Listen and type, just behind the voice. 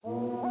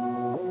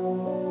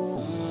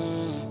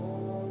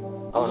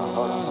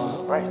Hold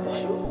on, Bryce,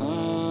 this you?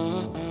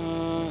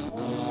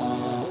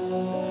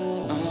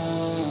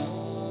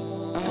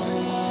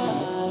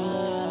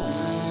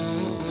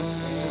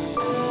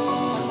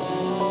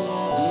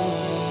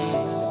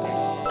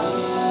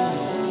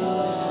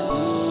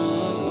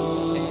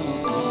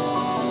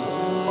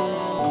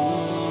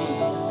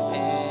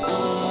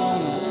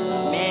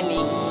 Manny,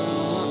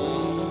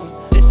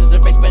 this is a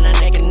race, but not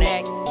neck and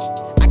neck.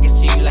 I can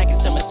see you lacking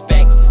some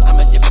respect. I'm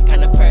a different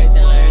kind of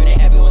person,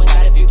 learning. Everyone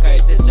got a few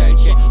curses,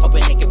 searching,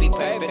 hoping it could be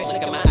perfect.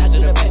 Look at my eyes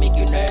with a pen, make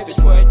you nervous,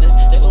 worthless,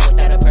 living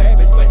without a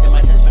purpose, pressing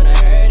my chest from the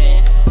hurting.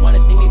 Wanna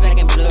see me black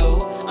and blue?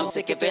 I'm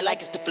sick of it like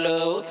it's the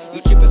flu.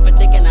 You trippin' for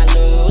thinking I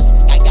lose.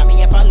 I got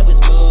me and follow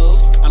his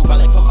moves. I'm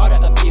brolic from all the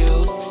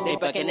abuse. They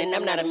buggin' and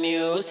I'm not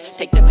amused.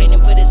 Take the pain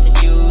and put it to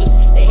use.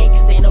 They hate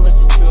cause they know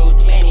it's the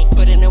truth. Manny,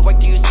 put in the work,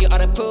 do you see all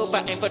the proof? I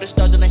aim for the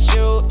stars and I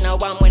shoot. No,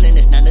 I'm winning,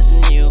 it's none of the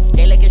new.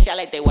 They looking shot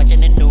like they watching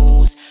the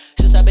news.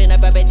 Since I've been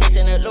up, I've been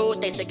chasing the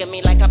loot. They sick of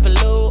me like I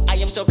pollute. I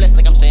am so blessed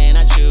like I'm saying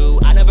I chew.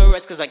 I never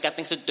rest cause I got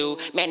things to do.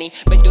 Manny,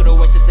 been through the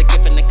worst, it's a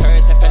gift and a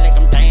curse. I feel like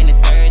I'm dying of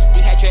thirst.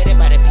 Dehydrated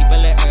by the people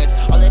of earth.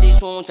 All of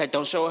these wounds, I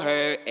don't show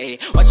hurt. Ayy,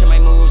 watching my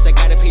moves, I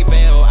gotta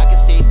prevail. I can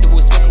see through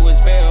who's fake, who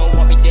is real.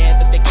 Want me dead,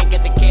 but they can't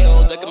get the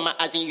kill. Look at my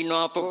eyes and you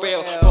know I'm for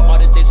real. For all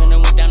the days when I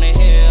went down the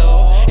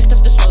hill, it's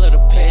tough to swallow the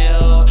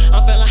pill.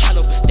 I'm feeling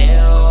hollow, but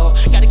still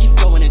gotta keep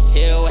going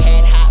until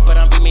head hot, but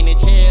I'm remaining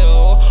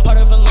chill. Heart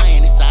of a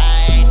lion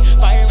inside,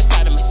 fire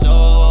inside of my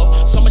soul.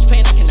 So much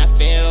pain I cannot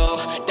feel.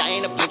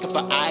 Dying a blink of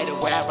an eye to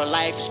wherever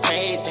life is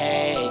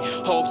crazy.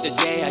 Hope the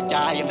day I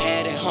die, I'm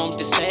heading home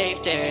to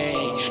safety.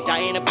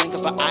 Dying a blink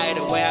of an eye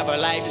to wherever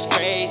life is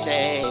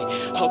crazy.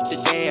 Hope the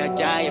day I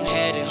die, I'm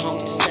heading home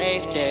to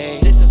safety.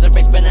 This is a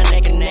race, but not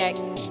neck and neck.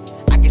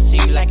 I can see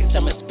you lacking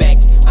some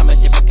respect. I'm a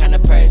different kind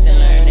of person,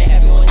 learning.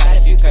 Everyone got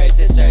a few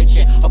curses,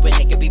 searching, hoping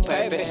it could be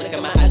perfect. Look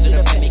at my eyes with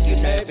a pen, make you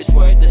nervous,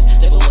 worthless,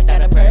 living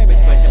without a purpose,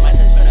 pressing my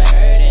chest from the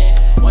hurting.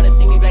 Wanna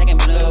see me black and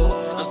blue?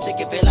 I'm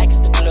sick of it like it's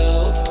the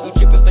flu. You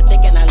trippin' for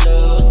thinking I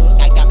lose.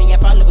 I got me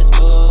and follow his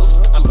moves.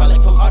 I'm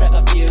brolic from all the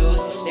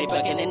abuse. They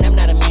buggin' and I'm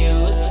not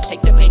amused.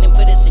 Take the pain and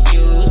put it to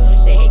use.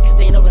 They hate cause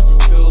they know it's the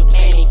truth.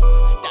 Manny,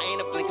 dying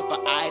a blink of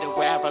an eye to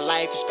wherever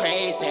life is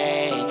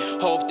crazy.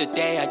 Hope the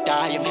day I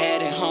die, I'm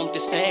heading home to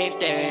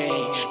safety.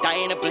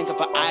 Dying a blink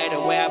of an eye to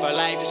wherever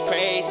life is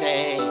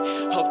crazy.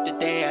 Hope the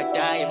day I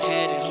die, I'm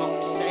heading home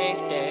to safety.